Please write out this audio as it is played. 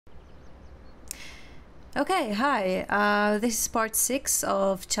Okay, hi. This is part 6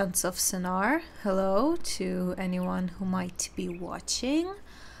 of Chants of Sennaar. Hello to anyone who might be watching.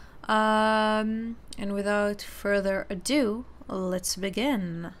 And without further ado, let's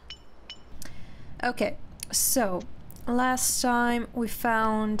begin. Okay, so last time we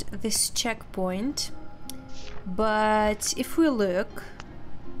found this checkpoint, but if we look,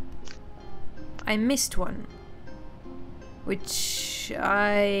 I missed one, which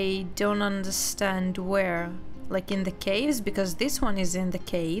I don't understand where. Like in the caves, because this one is in the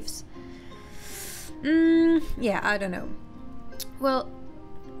caves. Yeah, I don't know. Well,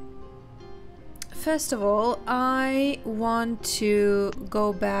 first of all, I want to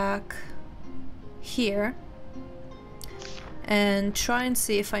go back here and try and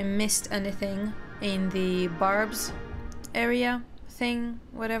see if I missed anything in the barbs area thing,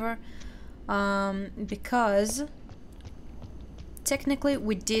 whatever. Because technically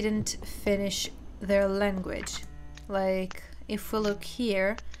we didn't finish their language. Like, if we look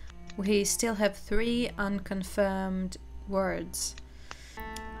here, we still have 3 unconfirmed words.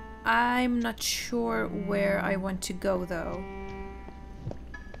 I'm not sure where I want to go though.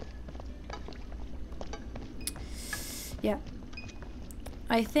 Yeah.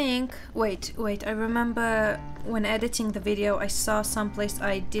 I think... Wait, I remember when editing the video I saw someplace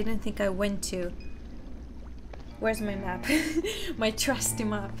I didn't think I went to. Where's my map? My trusty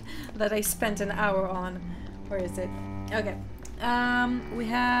map that I spent an hour on. Where is it? Okay. We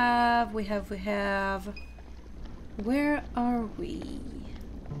have... Where are we?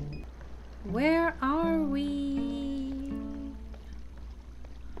 Where are we?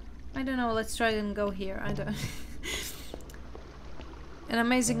 I don't know, let's try and go here. I don't... An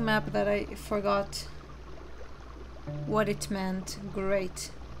amazing map that I forgot what it meant.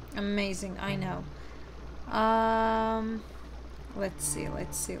 Great. Amazing, I know. Let's see.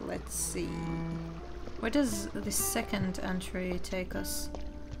 Where does the second entry take us?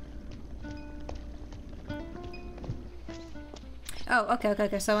 Oh,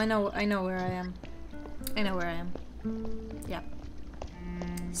 okay, so I know where I am. Yeah.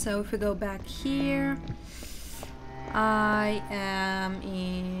 So if we go back here, I am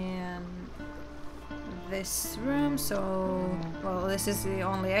in this room, so, well, this is the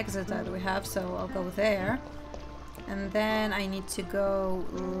only exit that we have, so I'll go there. And then I need to go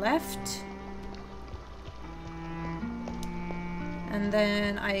left. And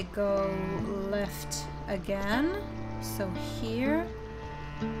then I go left again, so here.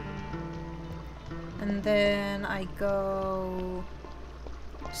 And then I go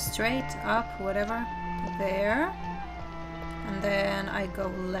straight up, whatever, there. And then I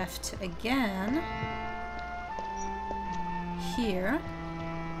go left again, here.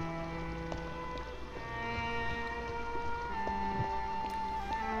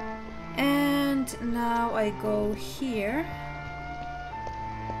 And now I go here.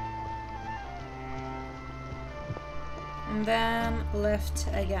 And then left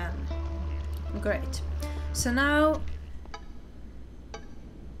again. Great. So now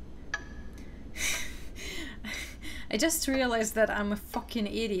I just realized that I'm a fucking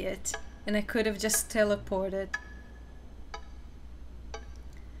idiot and I could have just teleported.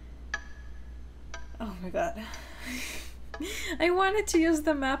 Oh my god. I wanted to use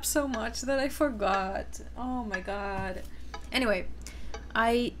the map so much that I forgot. Oh my god. Anyway,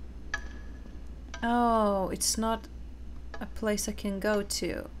 oh, it's not a place I can go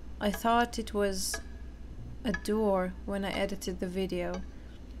to. I thought it was a door when I edited the video.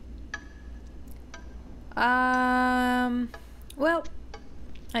 Well,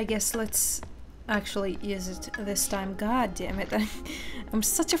 I guess let's actually use it this time. God damn it. I'm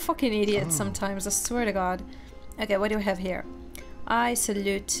such a fucking idiot sometimes, I swear to God. Okay, what do we have here? I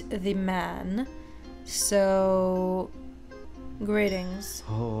salute the man. So, greetings.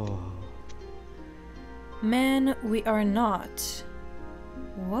 Man, we are not.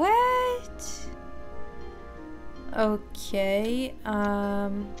 What? Okay,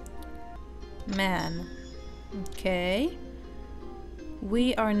 man. Okay.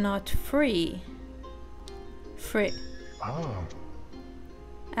 We are not free. Free. Oh.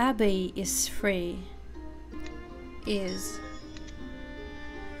 Abby is free. Is.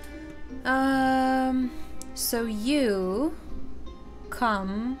 So you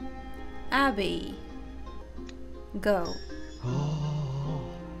come, Abby. Go.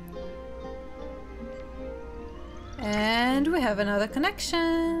 And we have another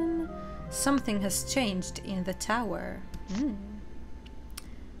connection. Something has changed in the tower.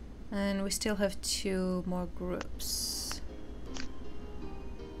 And we still have 2 more groups.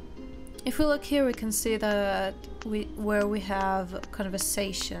 If we look here, we can see that where we have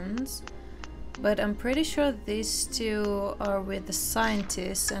conversations, But I'm pretty sure these two are with the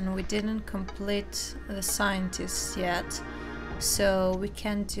scientists and we didn't complete the scientists yet. So we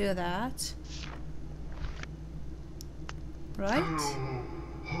can't do that. Right?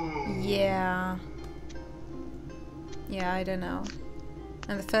 Yeah. Yeah, I don't know.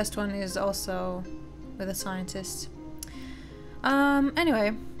 And the first one is also with a scientist.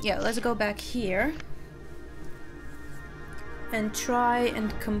 Anyway, yeah, let's go back here and try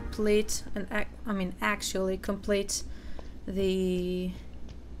and complete actually complete the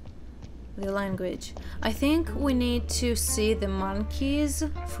language. I think we need to see the monkeys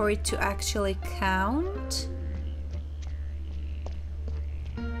for it to actually count.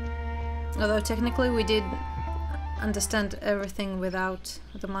 Although technically we did understand everything without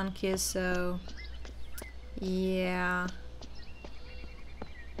the monkeys, so yeah.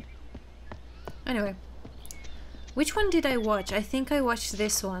 Anyway, which one did I watch? I think I watched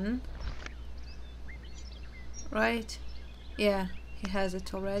this one. Right? Yeah, he has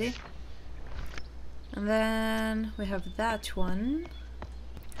it already. And then we have that one.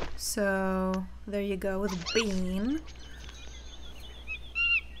 So there you go with Bean.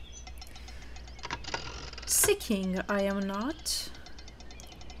 Seeking I am not.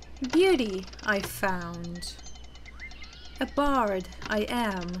 Beauty I found. A bard I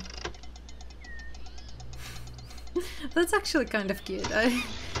am. That's actually kind of cute.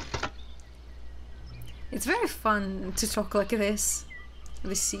 It's very fun to talk like this.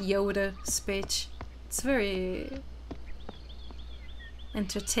 This Yoda speech. It's very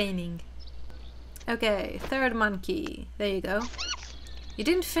entertaining. Okay, third monkey. There you go. You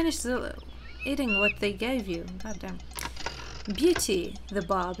didn't finish eating what they gave you. God damn. Beauty the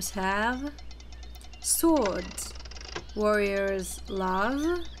bobs have. Swords warriors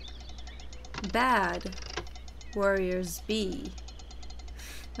love. Bad warriors be.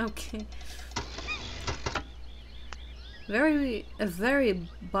 Okay. A very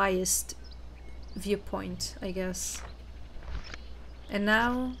biased viewpoint, I guess. And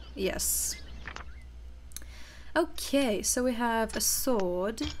now, yes. Okay, so we have a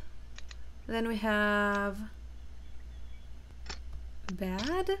sword. Then we have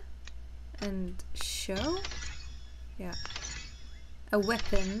bad and show. Yeah. A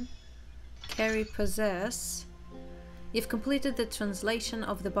weapon. Carry, possess. You've completed the translation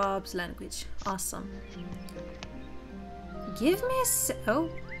of the Bob's language. Awesome. Give me a oh.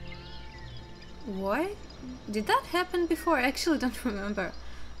 What? Did that happen before? I actually don't remember.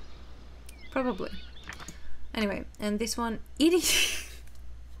 Probably. Anyway, and this one, idiot.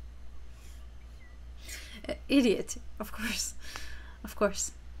 Idiot, of course. Of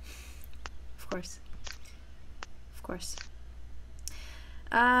course. Of course. Of course.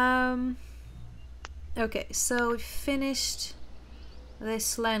 Okay, so we finished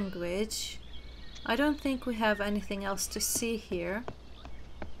this language. I don't think we have anything else to see here.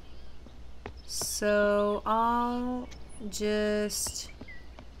 So I'll just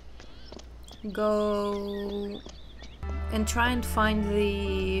go and try and find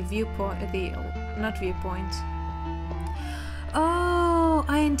the viewpoint, not viewpoint. Oh,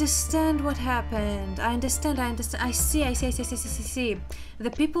 I understand what happened. I understand. I see.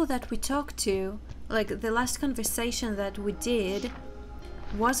 The people that we talked to, like the last conversation that we did,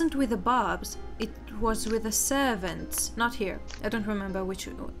 wasn't with the Bobs. It was with the servants. Not here. I don't remember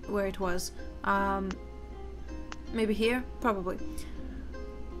where it was. Maybe here? Probably.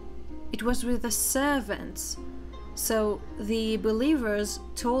 It was with the servants. So the believers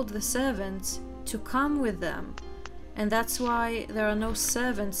told the servants to come with them. And that's why there are no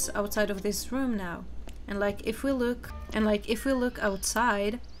servants outside of this room now. And like if we look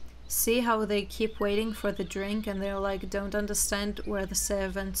outside, see how they keep waiting for the drink and they're like don't understand where the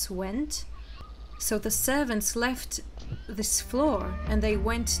servants went. So the servants left this floor and they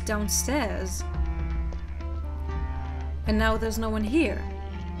went downstairs. And now there's no one here.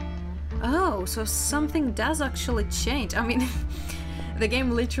 Oh, so something does actually change. I mean, the game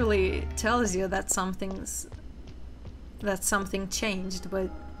literally tells you that something changed,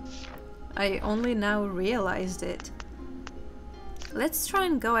 but I only now realized it. Let's try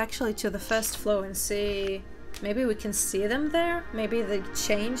and go actually to the first floor and see. Maybe we can see them there? Maybe they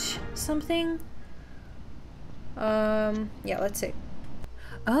change something? Yeah, let's see.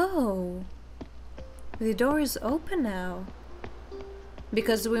 Oh! The door is open now.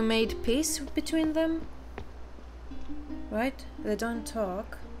 Because we made peace between them? Right? They don't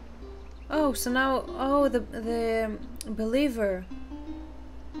talk. Oh, so now... Oh, the believer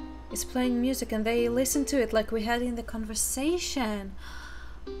is playing music and they listen to it like we had in the conversation.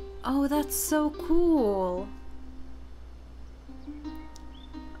 Oh, that's so cool.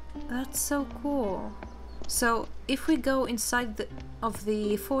 That's so cool. So if we go inside of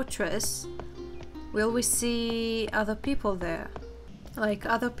the fortress, will we see other people there? Like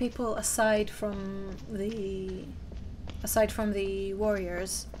other people aside from the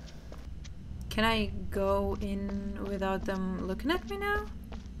warriors? Can I go in without them looking at me now?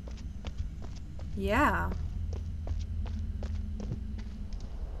 Yeah.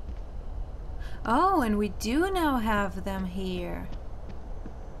 Oh, and we do now have them here.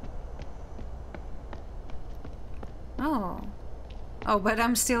 Oh. Oh, but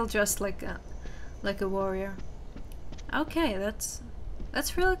I'm still dressed like a warrior. Okay, that's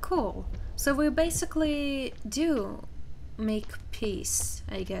really cool. So we basically do make peace,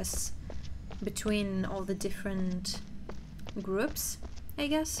 I guess, between all the different groups, I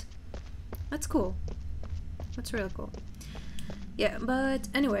guess. That's cool. That's really cool. Yeah, but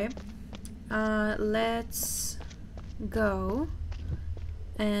anyway, let's go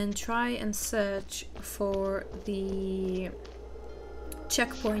and try and search for the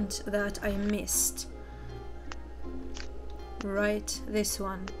checkpoint that I missed. Right, this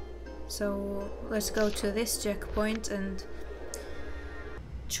one. So let's go to this checkpoint and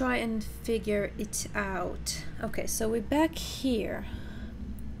try and figure it out. Okay, so we're back here,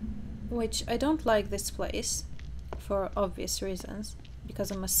 which I don't like this place for obvious reasons, because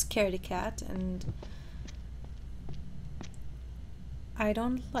I'm a scaredy cat and I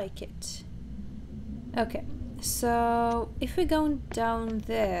don't like it. Okay, so if we go down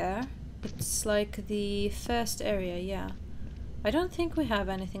there, it's like the first area, yeah. I don't think we have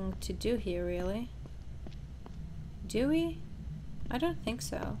anything to do here, really. Do we? I don't think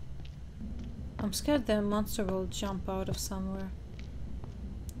so. I'm scared the monster will jump out of somewhere.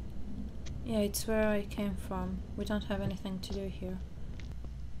 Yeah, it's where I came from. We don't have anything to do here.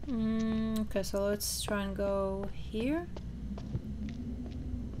 Okay, so let's try and go here.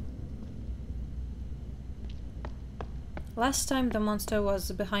 Last time the monster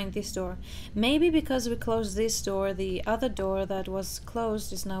was behind this door. Maybe because we closed this door, the other door that was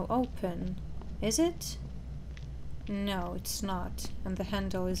closed is now open. Is it? No, it's not. And the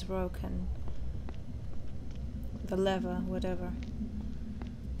handle is broken. The lever, whatever.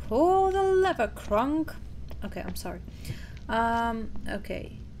 Pull the lever, Krunk! Okay, I'm sorry.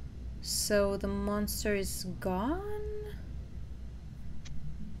 Okay. So the monster is gone?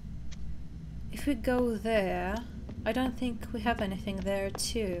 If we go there, I don't think we have anything there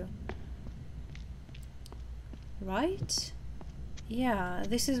too. Right? Yeah,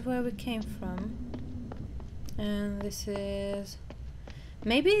 this is where we came from. And this is...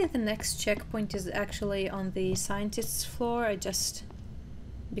 Maybe the next checkpoint is actually on the scientist's floor. I just...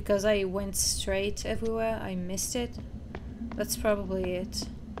 Because I went straight everywhere, I missed it. That's probably it.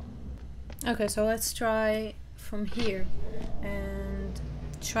 Okay, so let's try from here. And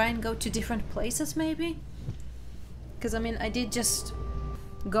try and go to different places, maybe? Because, I mean, I did just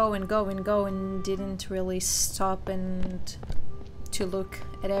go and go and go and didn't really stop and to look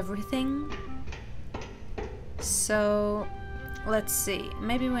at everything. So, let's see.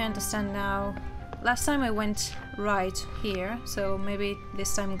 Maybe we understand now. Last time I went right here, so maybe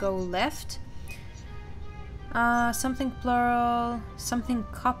this time go left. Something plural, something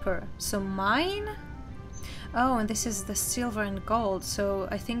copper. So mine? Oh, and this is the silver and gold, so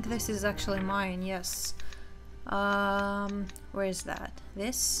I think this is actually mine, yes. Where is that?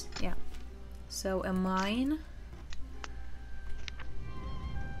 This? Yeah. So a mine.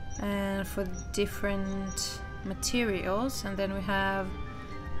 And for different materials, and then we have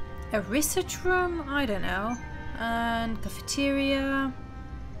a research room, I don't know, and cafeteria,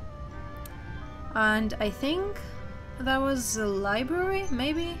 and I think that was a library,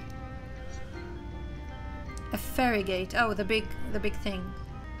 maybe? A ferry gate, oh, the big thing.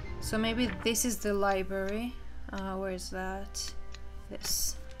 So maybe this is the library. Where is that?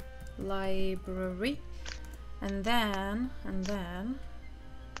 This library, and then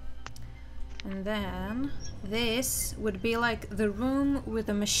this would be like the room with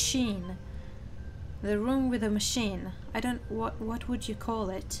a machine. The room with a machine. I don't... What would you call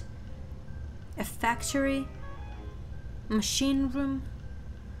it? A factory? Machine room?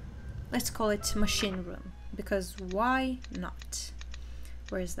 Let's call it machine room. Because why not?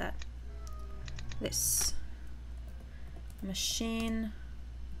 Where is that? This. Machine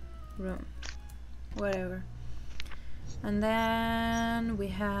room. Whatever. And then we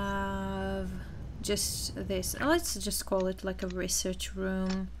have just this. Let's just call it like a research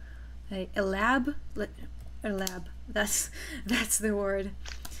room, a lab. A lab. That's the word.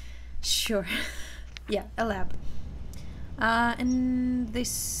 Sure. Yeah, a lab. And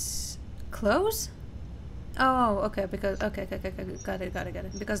this close? Oh, okay, because okay, got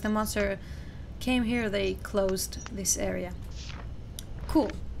it. Because the monster came here, they closed this area.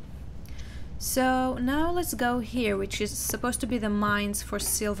 Cool. So now let's go here, which is supposed to be the mines for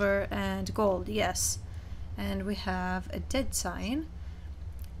silver and gold. Yes, and we have a dead sign.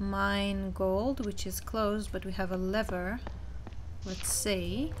 Mine gold, which is closed, but we have a lever. Let's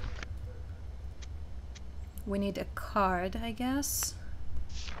see. We need a card, I guess,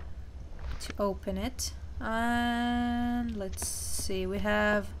 to open it. And let's see, we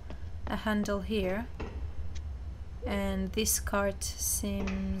have a handle here. And this card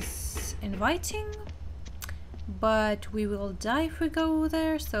seems inviting, but we will die if we go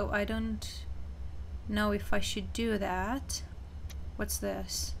there, so I don't know if I should do that. What's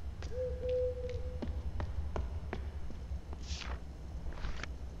this?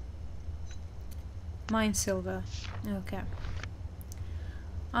 Mine silver. Okay.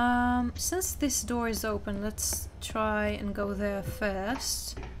 Since this door is open, let's try and go there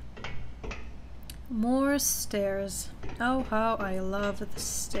first. More stairs. Oh, how I love the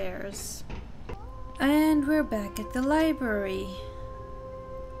stairs. And we're back at the library.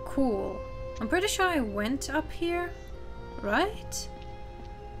 Cool. I'm pretty sure I went up here, right?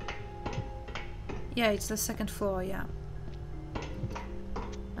 Yeah, it's the second floor, yeah.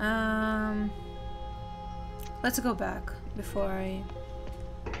 Let's go back before I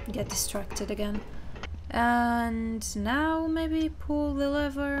get distracted again. And now maybe pull the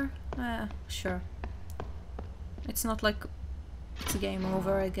lever. Sure. It's not like it's game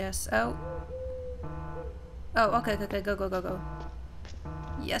over, I guess. Oh. Oh, okay, go.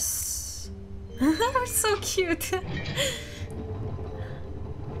 Yes. So cute.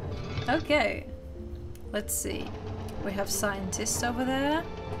 Okay. Let's see. We have scientists over there.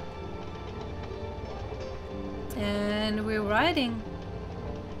 And we're riding.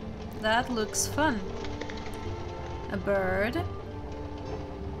 That looks fun. A bird.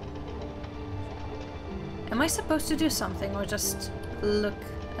 Am I supposed to do something or just look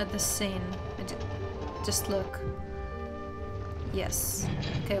at the scene? Just look. Yes.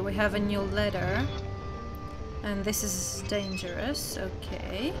 Okay, we have a new letter. And this is dangerous.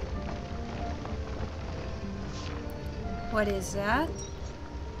 Okay. What is that?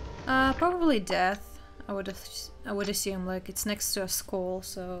 Probably death. I would assume, like, it's next to a skull,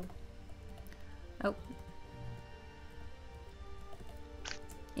 so... Oh.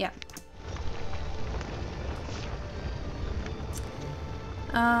 Yeah.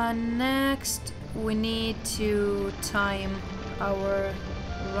 Next, we need to time our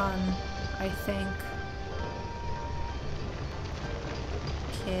run, I think.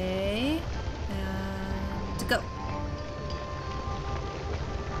 Okay. And go.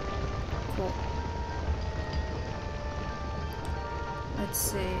 Cool. Let's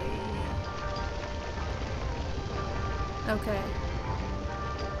see. Okay.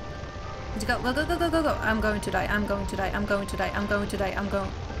 Go. I'm going to die. I'm not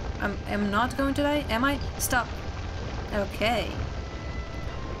going to die. Am I? Stop. Okay.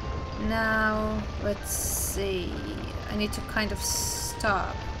 Now, let's see. I need to kind of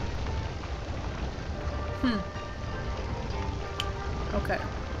stop. Okay.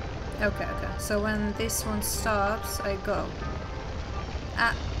 So when this one stops, I go.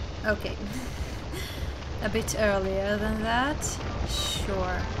 Ah, okay. A bit earlier than that.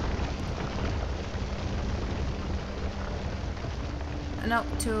 Sure. No,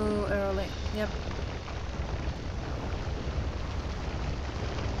 too early. Yep.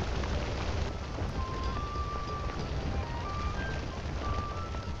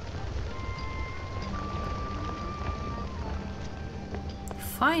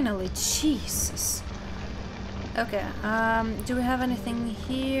 Finally, Jesus. Okay, do we have anything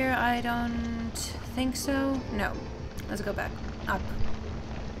here? I don't think so. No. Let's go back. Up.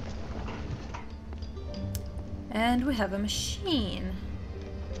 And we have a machine.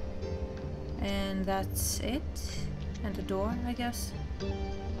 And that's it. And a door, I guess.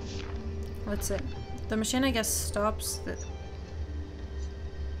 What's it? The machine, I guess, stops the...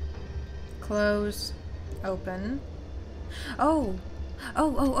 Close. Open. Oh!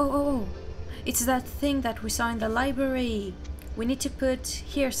 Oh! It's that thing that we saw in the library. We need to put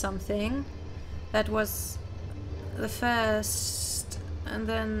here something. That was the first, and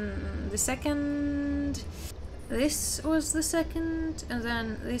then the second. This was the second, and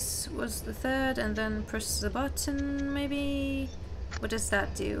then this was the third, and then press the button, maybe? What does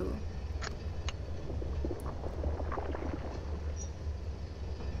that do?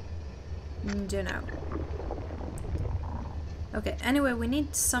 Don't know. Okay, anyway, we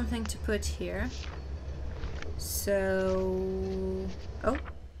need something to put here. So... Oh.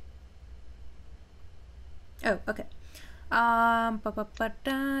 Oh, okay.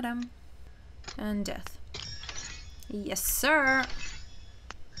 And death. Yes, sir.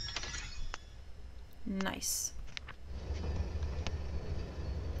 Nice.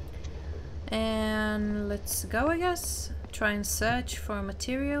 And let's go, I guess. Try and search for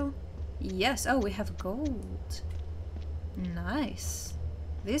material. Yes. Oh, we have gold. Nice.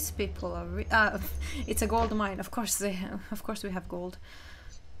 These people are it's a gold mine. Of course they have, of course we have gold.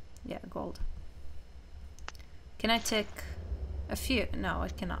 Yeah, gold. Can I take a few? No, I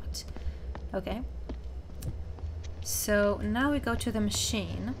cannot. Okay. So now we go to the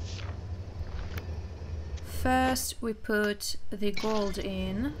machine. First we put the gold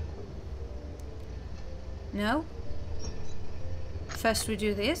in. No? First we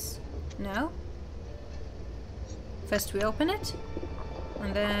do this? No? First we open it,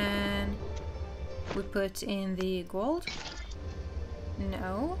 and then we put in the gold.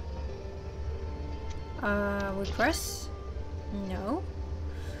 No. We press. No.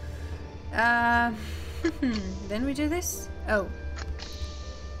 Then we do this. Oh.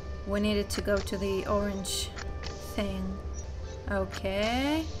 We needed to go to the orange thing.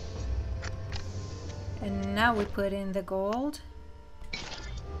 Okay. And now we put in the gold.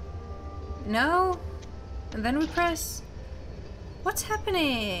 No. And then we press. What's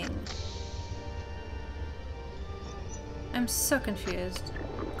happening? I'm so confused.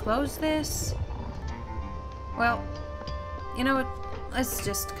 Close this. Well, you know what? Let's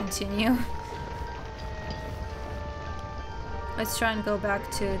just continue. Let's try and go back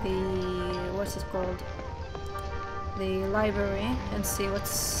to the... what's it called? The library and see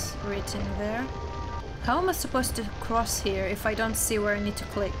what's written there. How am I supposed to cross here if I don't see where I need to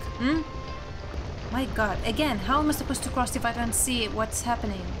click? Hmm? My god, again, how am I supposed to cross if I don't see what's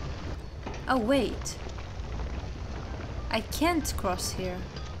happening? Oh, wait. I can't cross here.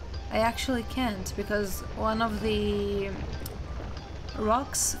 I actually can't, because one of the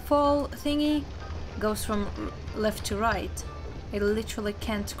rocks fall thingy goes from left to right. I literally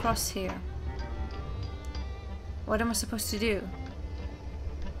can't cross here. What am I supposed to do?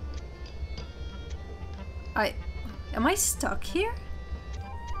 Am I stuck here?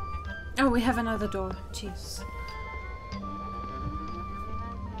 Oh, we have another door. Jeez.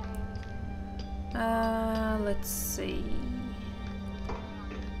 Let's see.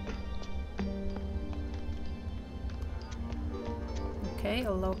 Okay,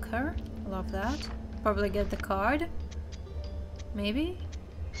 a locker. Love that. Probably get the card. Maybe.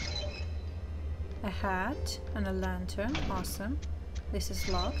 A hat and a lantern. Awesome. This is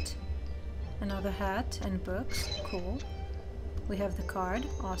locked. Another hat and books. Cool. We have the card.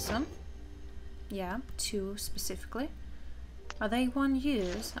 Awesome. Yeah, 2 specifically. Are they one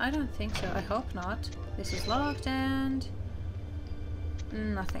use? I don't think so. I hope not. This is locked and...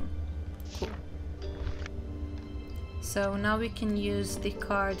 nothing. Cool. So now we can use the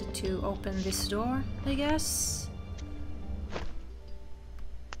card to open this door, I guess.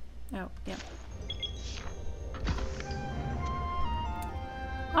 Oh, yeah.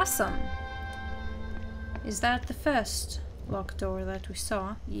 Awesome! Is that the first locked door that we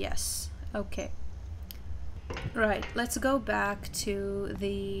saw? Yes. Okay. Right, let's go back to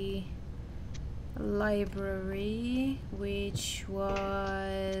the library, which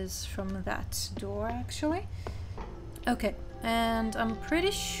was from that door, actually. Okay, and I'm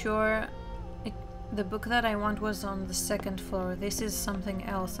pretty sure the book that I want was on the 2nd floor. This is something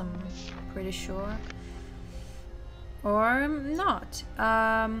else, I'm pretty sure. Or not.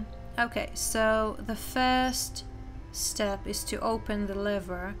 Okay, so the first step is to open the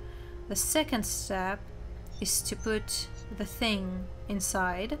lever. The second step is to put the thing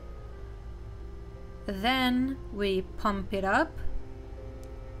inside. Then we pump it up.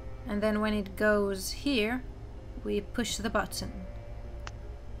 And then when it goes here, we push the button.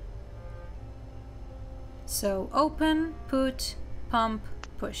 So open, put, pump,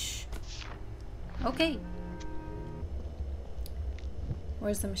 push. Okay.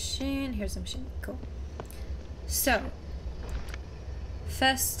 Where's the machine? Here's the machine. Cool. So,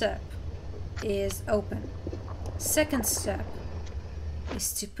 first step is open. Second step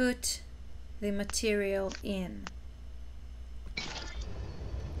is to put the material in.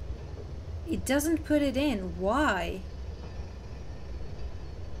 It doesn't put it in. Why?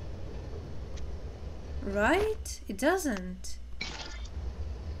 Right? It doesn't.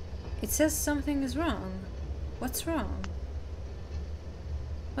 It says something is wrong. What's wrong?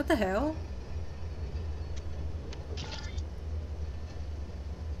 What the hell?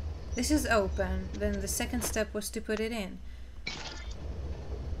 This is open. Then the second step was to put it in.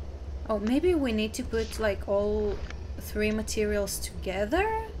 Oh, maybe we need to put like all 3 materials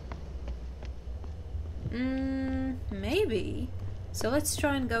together? Maybe. So let's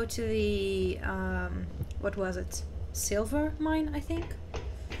try and go to the, what was it? Silver mine, I think?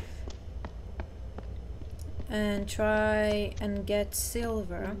 And try and get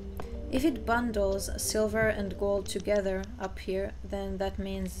silver. If it bundles silver and gold together up here, then that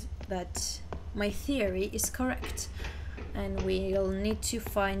means that my theory is correct. And we'll need to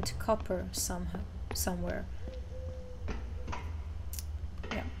find copper somewhere.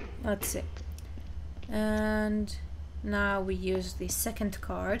 Yeah, let's see. And now we use the second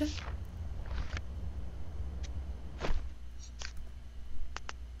card.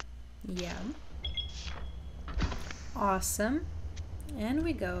 Yeah. Awesome. And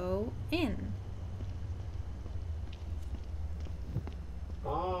we go in.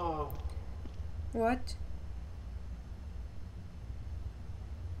 Oh. What?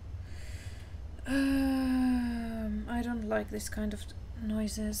 I don't like this kind of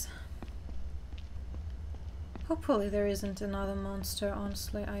noises. Hopefully there isn't another monster,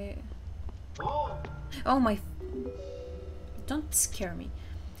 honestly. Oh my... Don't scare me.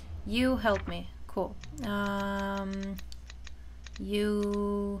 You help me. Cool.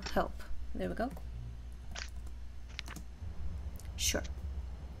 You help. There we go. Sure.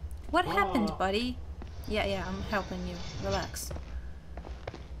 What happened, buddy? Yeah, I'm helping you. Relax.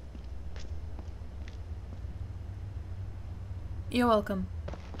 You're welcome.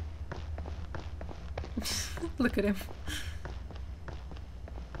 Look at him.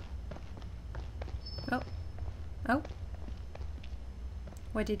 Oh. Oh.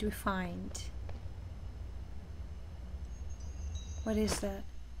 What did we find? What is that?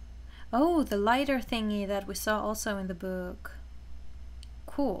 Oh, the lighter thingy that we saw also in the book.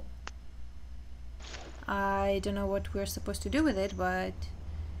 Cool. I don't know what we're supposed to do with it, but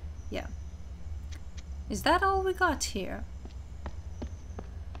yeah. Is that all we got here?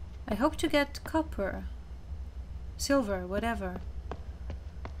 I hope to get copper, silver, whatever.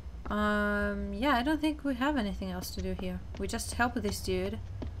 Yeah, I don't think we have anything else to do here. We just help this dude.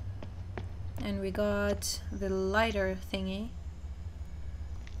 And we got the lighter thingy.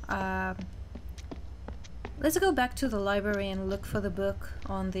 Let's go back to the library and look for the book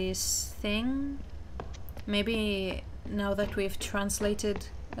on this thing. Maybe now that we've translated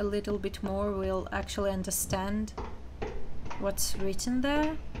a little bit more, we'll actually understand what's written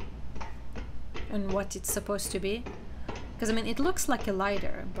there and what it's supposed to be. Because I mean, it looks like a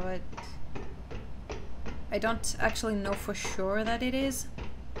lighter, but I don't actually know for sure that it is.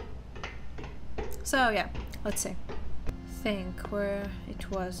 So yeah, let's see. Think where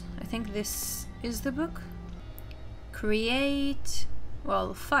it was. I think this is the book. Create,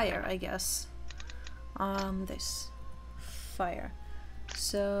 well, fire, I guess. This fire.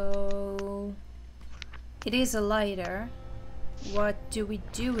 So it is a lighter. What do we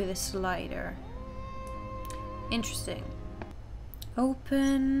do with this lighter? Interesting.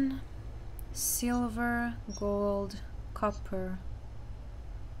 Open, silver, gold, copper.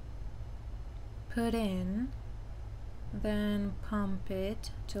 Put in, then pump it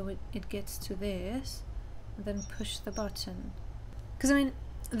till it gets to this, then push the button. Because I mean,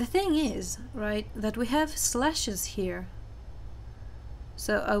 the thing is, right, that we have slashes here.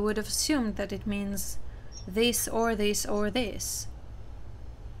 So I would have assumed that it means this or this or this.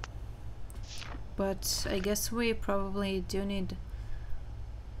 But I guess we probably do need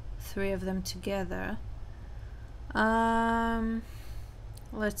 3 of them together.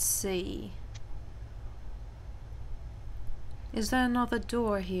 Let's see. Is there another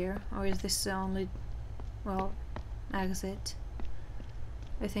door here, or is this the only, well, exit?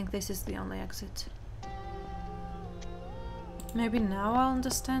 I think this is the only exit. Maybe now I'll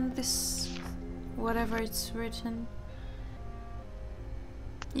understand this, whatever it's written.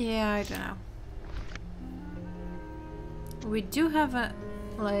 Yeah, I don't know. We do have a,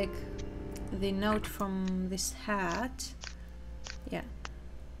 like, the note from this hat. Yeah.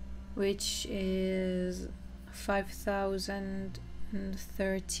 Which is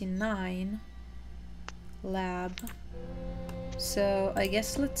 5039 lab. So I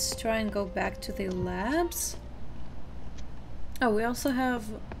guess let's try and go back to the labs. Oh, we also have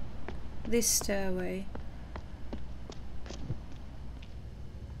this stairway.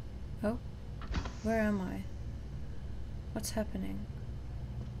 Oh, where am I? What's happening?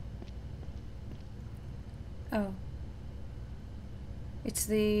 Oh. It's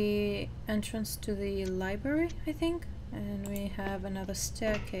the entrance to the library, I think. And we have another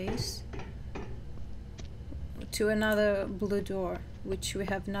staircase to another blue door, which we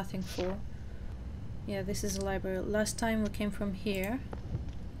have nothing for. Yeah, this is a library. Last time we came from here.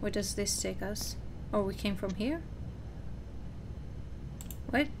 Where does this take us? Oh, we came from here?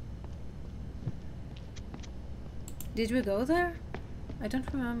 Wait. Did we go there? I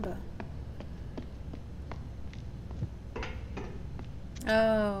don't remember.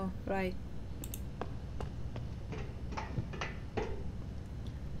 Oh, right.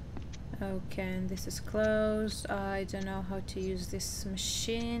 Okay, and this is closed. I don't know how to use this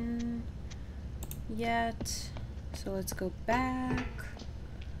machine yet. So let's go back.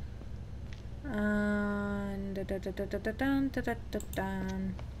 And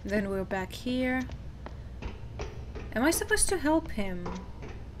then we're back here. Am I supposed to help him?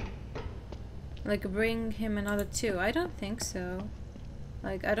 Like bring him another two? I don't think so.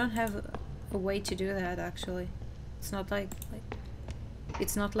 Like I don't have a way to do that actually. It's not like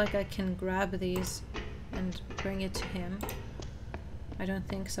it's not like I can grab these and bring it to him. I don't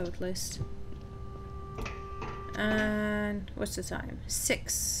think so at least. And what's the time?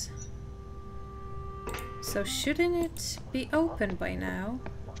 6. So shouldn't it be open by now?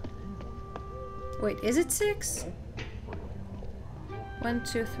 Wait, is it 6? 1,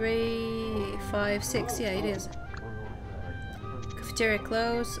 2, 3, 5, 6. Yeah, it is. Cafeteria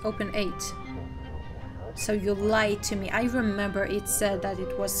closed. Open 8. So you lied to me. I remember it said that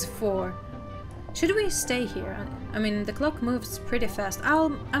it was 4. Should we stay here? I mean, the clock moves pretty fast.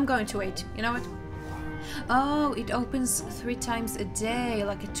 I'm going to wait. You know what? Oh, it opens 3 times a day,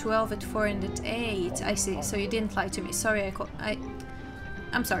 like at 12, at 4, and at 8. I see. So you didn't lie to me. Sorry,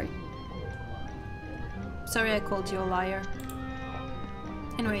 I'm sorry. Sorry I called you a liar.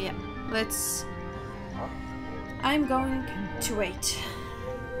 Anyway, yeah. Let's... I'm going to wait.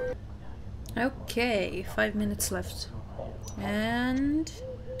 Okay, 5 minutes left. And...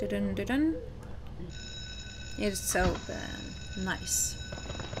 dun-dun-dun-dun. It's open. Nice.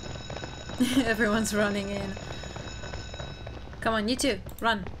 Everyone's running in. Come on, you two,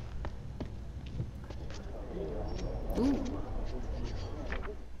 run. Ooh.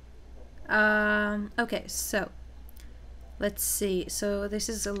 Okay, so let's see. So this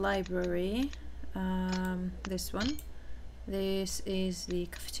is a library. This one. This is the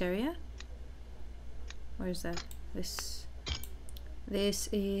cafeteria. Where is that? This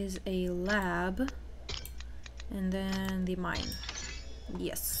is a lab. And then the mine.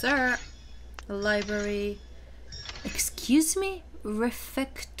 Yes, sir. Library. Excuse me?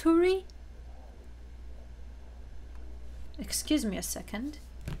 Refectory? Excuse me a second.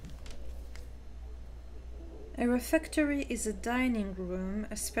 A refectory is a dining room,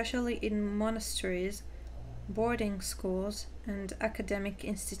 especially in monasteries, boarding schools, and academic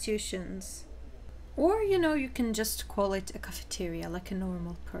institutions. Or, you know, you can just call it a cafeteria, like a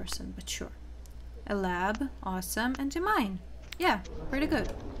normal person, but sure. A lab, awesome, and a mine. Yeah, pretty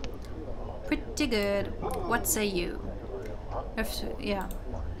good. Pretty good. What say you? Yeah.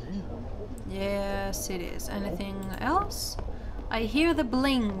 Yes, it is. Anything else? I hear the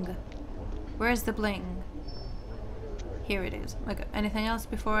bling. Where's the bling? Here it is. Okay, anything else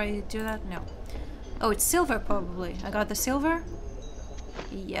before I do that? No. Oh, it's silver probably. I got the silver?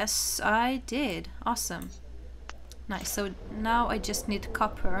 Yes, I did. Awesome. Nice. So now I just need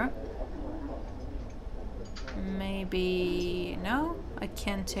copper. Maybe... no? I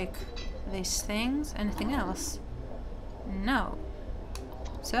can't take these things. Anything else? No.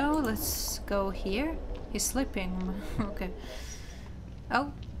 So let's go here. He's sleeping. Okay.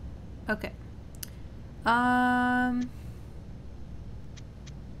 Oh. Okay.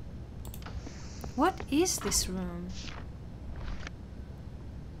 What is this room?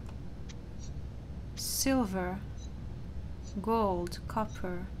 Silver, gold,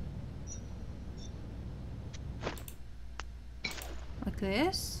 copper. Like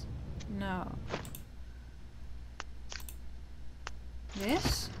this? No.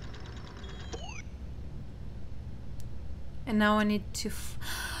 This? And now I need to...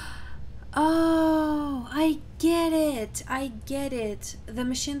 oh, I get it! I get it! The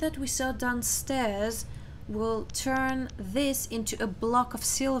machine that we saw downstairs will turn this into a block of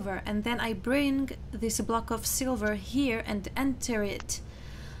silver, and then I bring this block of silver here and enter it.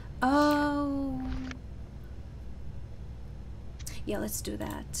 Oh... yeah, let's do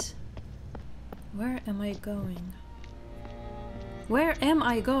that. Where am I going? Where am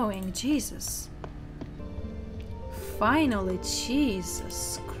I going? Jesus. Finally,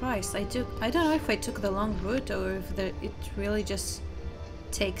 Jesus Christ. I don't know if I took the long route or if it really just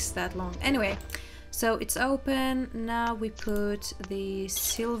takes that long. Anyway, so it's open. Now we put the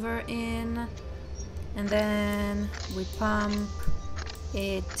silver in and then we pump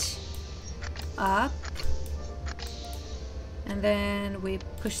it up. And then we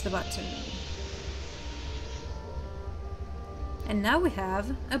push the button. And now we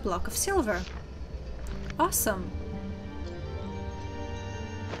have a block of silver. Awesome.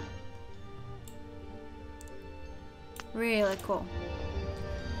 Really cool.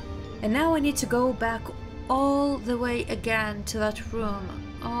 And now I need to go back all the way again to that room.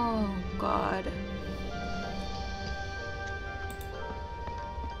 Oh god.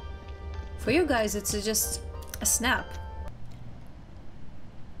 For you guys, it's just a snap.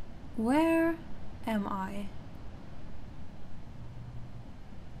 Where am I?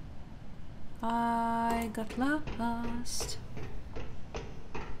 I got lost.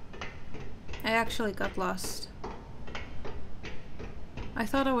 I actually got lost. I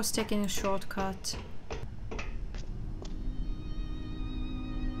thought I was taking a shortcut.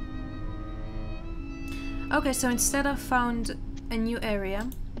 Okay, so instead I found a new area.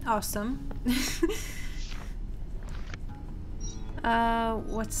 Awesome.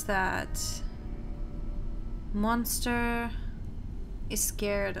 What's that? Monster is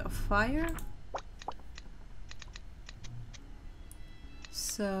scared of fire.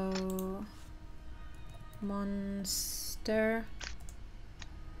 So monster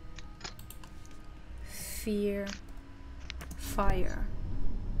fear fire.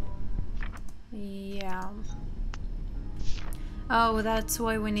 Yeah. Oh, that's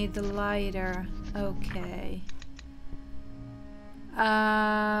why we need the lighter. Okay.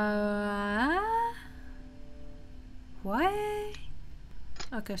 Why?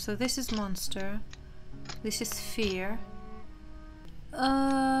 Okay, so this is monster. This is fear.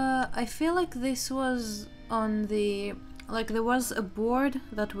 I feel like this was on the... Like there was a board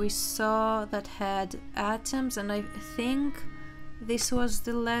that we saw that had atoms, and I think this was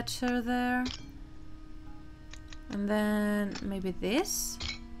the letter there. And then maybe this?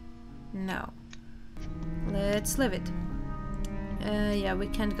 No. Let's leave it. Yeah, we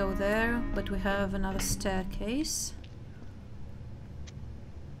can't go there, but we have another staircase.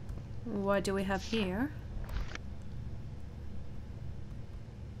 What do we have here?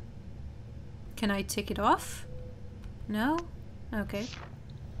 Can I take it off? No? Okay.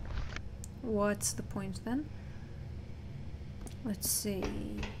 What's the point then? Let's see.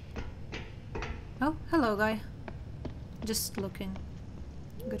 Oh, hello guy. Just looking.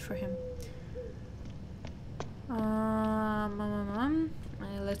 Good for him.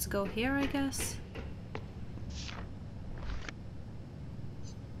 Let's go here, I guess.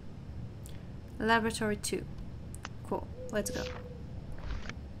 Laboratory 2. Cool. Let's go.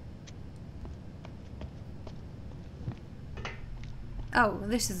 Oh,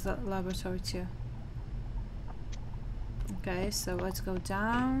 this is the laboratory 2. Okay, so let's go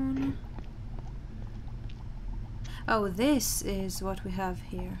down. Oh, this is what we have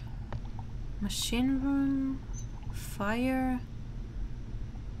here. Machine room, fire,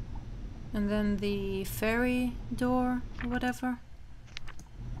 and then the ferry door, or whatever.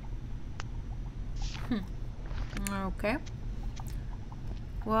 Okay.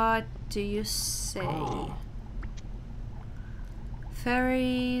 What do you say?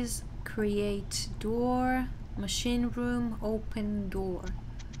 Ferries create door, machine room open door.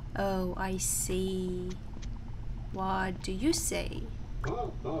 Oh, I see. What do you say?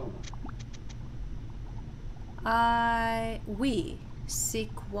 We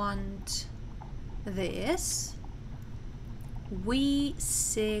seek want this. We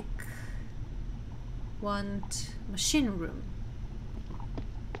seek want machine room.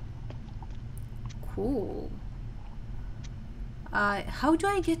 Cool. How do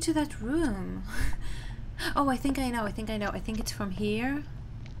I get to that room? Oh, I think I know. I think it's from here.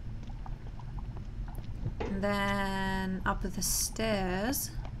 And then up the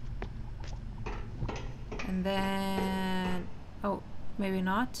stairs. And then... Oh, maybe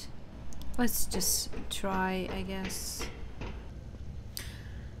not. Let's just try, I guess.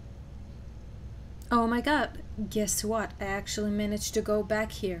 Oh my god. Guess what? I actually managed to go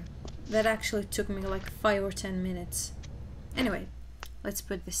back here. That actually took me like 5 or 10 minutes. Anyway, let's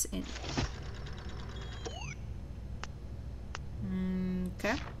put this in.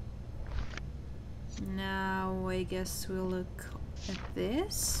 Okay. Now I guess we'll look at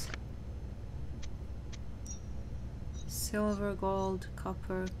this. Silver, gold,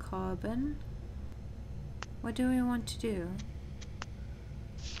 copper, carbon. What do we want to do?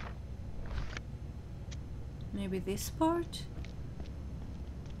 Maybe this part?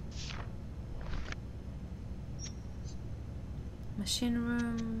 Machine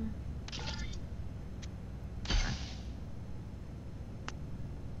room.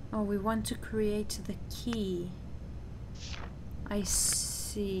 Oh, we want to create the key. I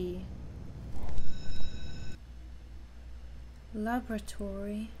see.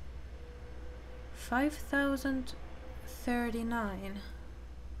 Laboratory 5039.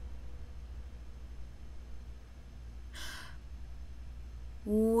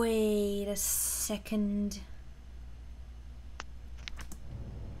 Wait a second.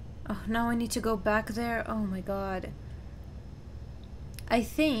 Oh, now I need to go back there. Oh my god. I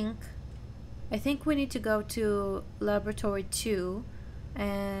think we need to go to laboratory 2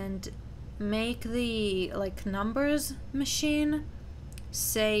 and make the like numbers machine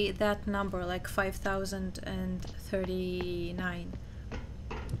say that number, like 5039.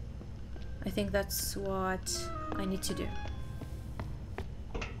 I think that's what I need to do.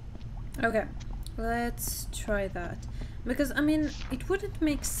 Okay, let's try that. Because, I mean, it wouldn't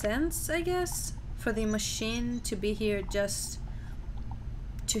make sense, I guess, for the machine to be here just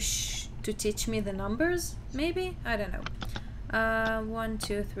to teach me the numbers, maybe? I don't know. 1,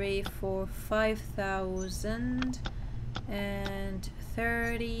 2, 3, 4,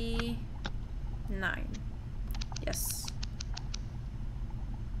 5,039. Yes.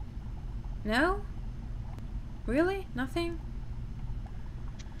 No? Really? Nothing?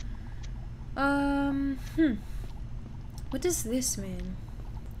 What does this mean?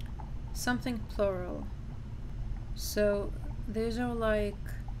 Something plural. So these are like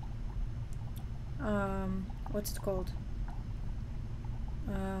what's it called?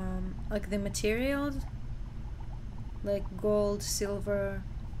 Like the materials, like gold, silver,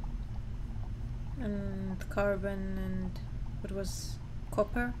 and carbon, and what was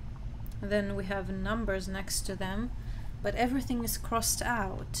copper. And then we have numbers next to them, but everything is crossed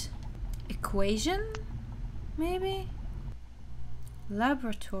out. Equation, maybe?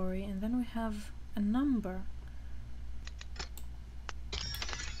 Laboratory, and then we have a number.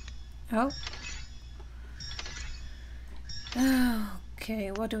 Oh.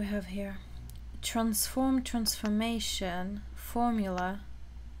 Okay, what do we have here? Transform, transformation, formula,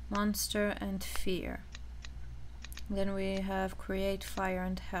 monster, and fear. Then we have create, fire,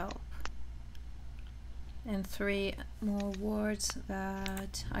 and help. And 3 more words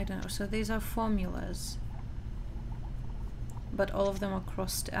that I don't know. So these are formulas, but all of them are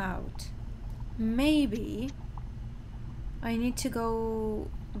crossed out. Maybe I need to go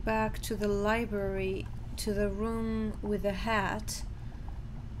back to the library, to the room with the hat,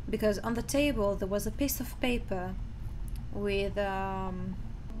 because on the table there was a piece of paper with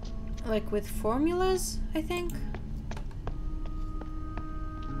like with formulas, I think.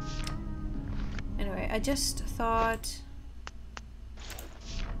 Anyway, I just thought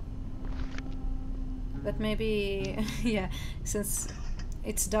that maybe yeah, since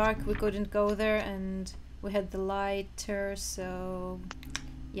it's dark we couldn't go there and we had the lighter, so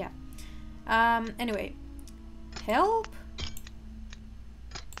yeah. Anyway, help,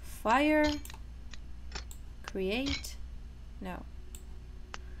 fire, create, no.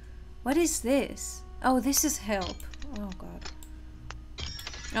 What is this? Oh, this is help. Oh god.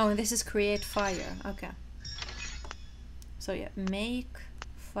 Oh, and this is create, fire. Okay. So yeah, make,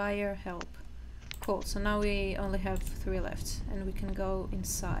 fire, help. Cool, so now we only have 3 left and we can go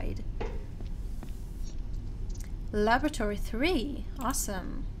inside. Laboratory 3,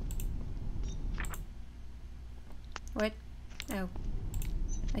 awesome. Wait, oh,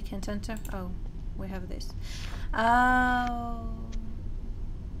 I can't enter. Oh, we have this.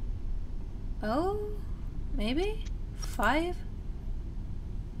 Oh, maybe 5,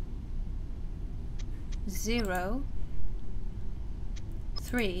 0,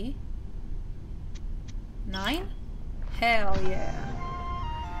 3, 9. Hell yeah.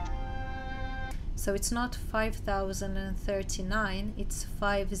 So it's not 5039, it's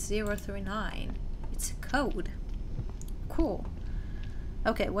 5039. It's a code. Cool.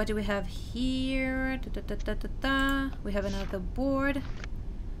 Okay, what do we have here? We have another board.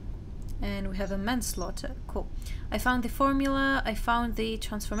 And we have a manslaughter. Cool. I found the formula. I found the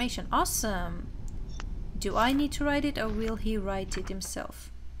transformation. Awesome. Do I need to write it or will he write it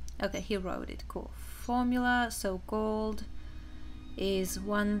himself? Okay, he wrote it. Cool. Formula. So gold is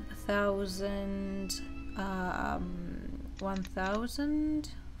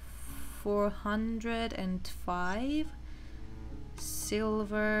 1,405.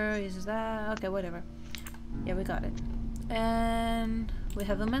 Silver is that? Okay, whatever. Yeah, we got it. And we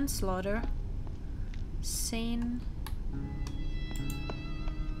have a manslaughter scene.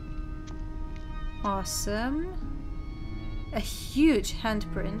 Awesome. A huge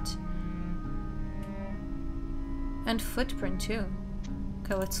handprint and footprint too.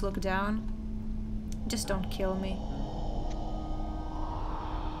 Okay, let's look down. Just don't kill me.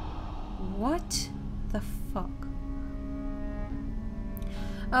 What the fuck?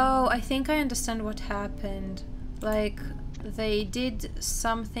 Oh, I think I understand what happened. Like, they did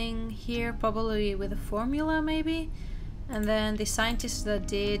something here, probably with a formula maybe, and then the scientist that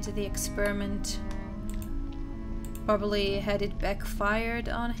did the experiment probably had it backfired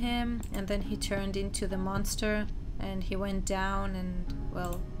on him, and then he turned into the monster and he went down and,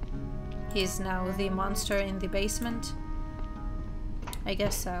 well, He's now the monster in the basement. I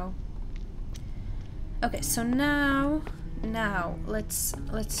guess so. Okay, so now let's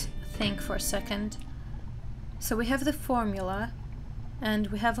think for a second. So we have the formula and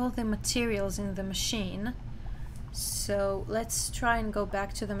we have all the materials in the machine. So let's try and go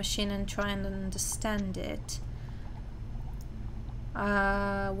back to the machine and try and understand it.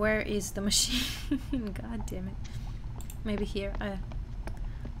 Where is the machine? God damn it. Maybe here.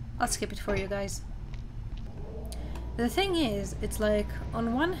 I'll skip it for you guys. The thing is, it's like,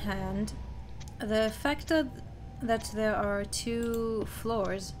 on one hand, the fact that there are 2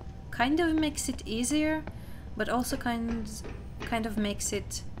 floors kind of makes it easier, but also kind of makes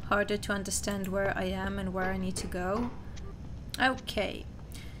it harder to understand where I am and where I need to go. Okay,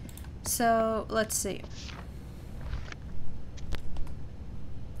 so let's see.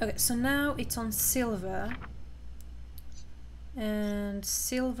 Okay, so now it's on silver, and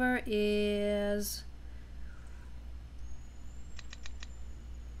silver is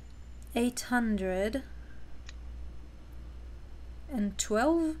 812.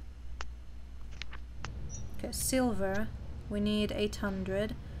 Okay, silver, we need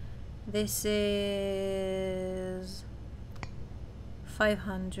 800. This is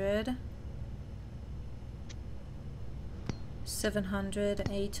 500, 700,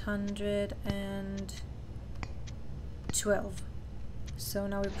 800, and 12. So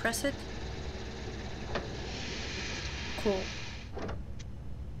now we press it. Cool.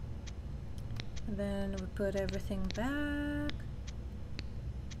 Then we put everything back.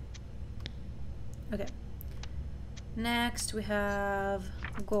 Okay. Next we have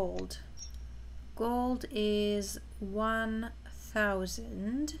gold. Gold is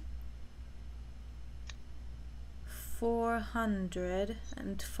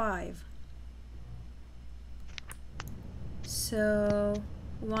 1,405. So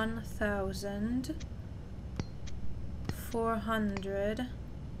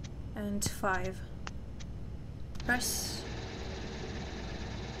 1,405. Press.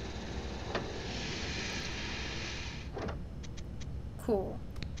 Cool.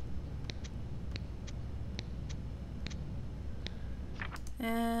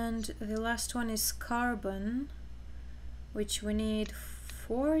 And the last one is carbon, which we need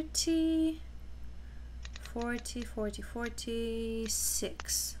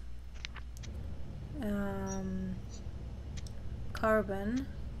 46. Carbon,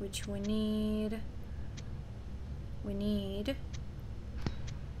 which we need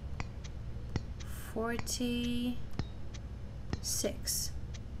 46.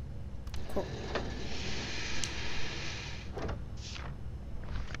 Cool.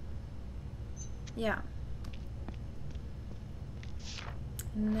 Yeah.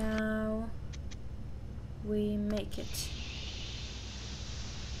 Now we make it.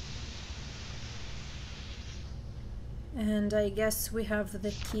 And I guess we have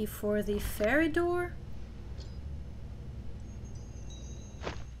the key for the ferry door.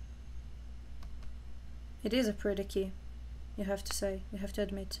 It is a pretty key, you have to say, you have to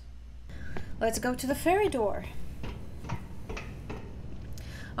admit. Let's go to the ferry door.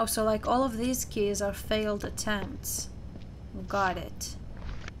 Oh, so like all of these keys are failed attempts. Got it.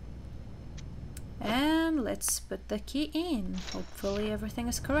 And let's put the key in. Hopefully everything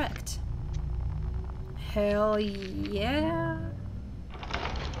is correct. Hell yeah.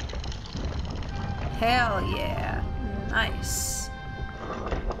 Hell yeah. Nice.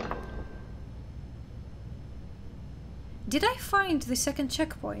 Did I find the second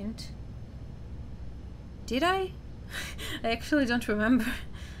checkpoint? Did I? I actually don't remember.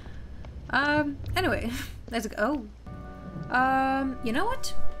 Anyway, let's go. You know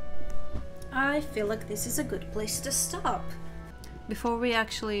what? I feel like this is a good place to stop. Before we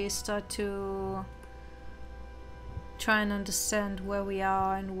actually start to try and understand where we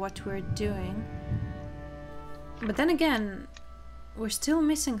are and what we're doing. But then again, we're still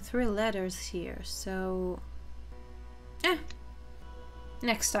missing 3 letters here, so...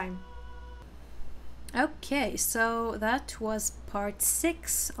 next time. Okay, so that was part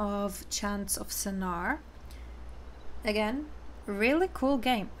 6 of Chants of Sennaar. Again, really cool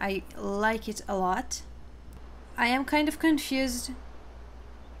game. I like it a lot. I am kind of confused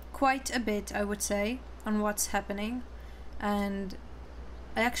quite a bit, I would say, on what's happening. And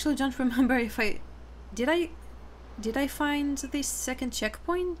I actually don't remember if I... Did I find this second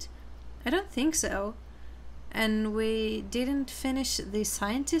checkpoint? I don't think so. And we didn't finish the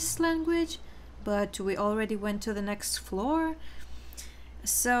scientist language, but we already went to the next floor.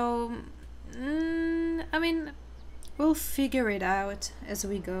 So, I mean, we'll figure it out as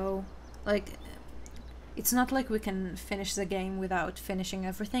we go. Like, it's not like we can finish the game without finishing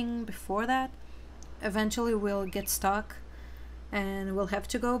everything before that. Eventually we'll get stuck and we'll have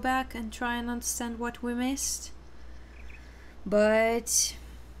to go back and try and understand what we missed. But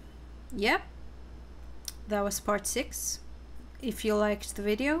yep, that was part 6. If you liked the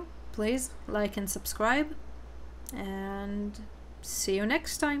video, please like and subscribe, and see you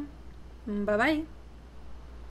next time. Bye bye.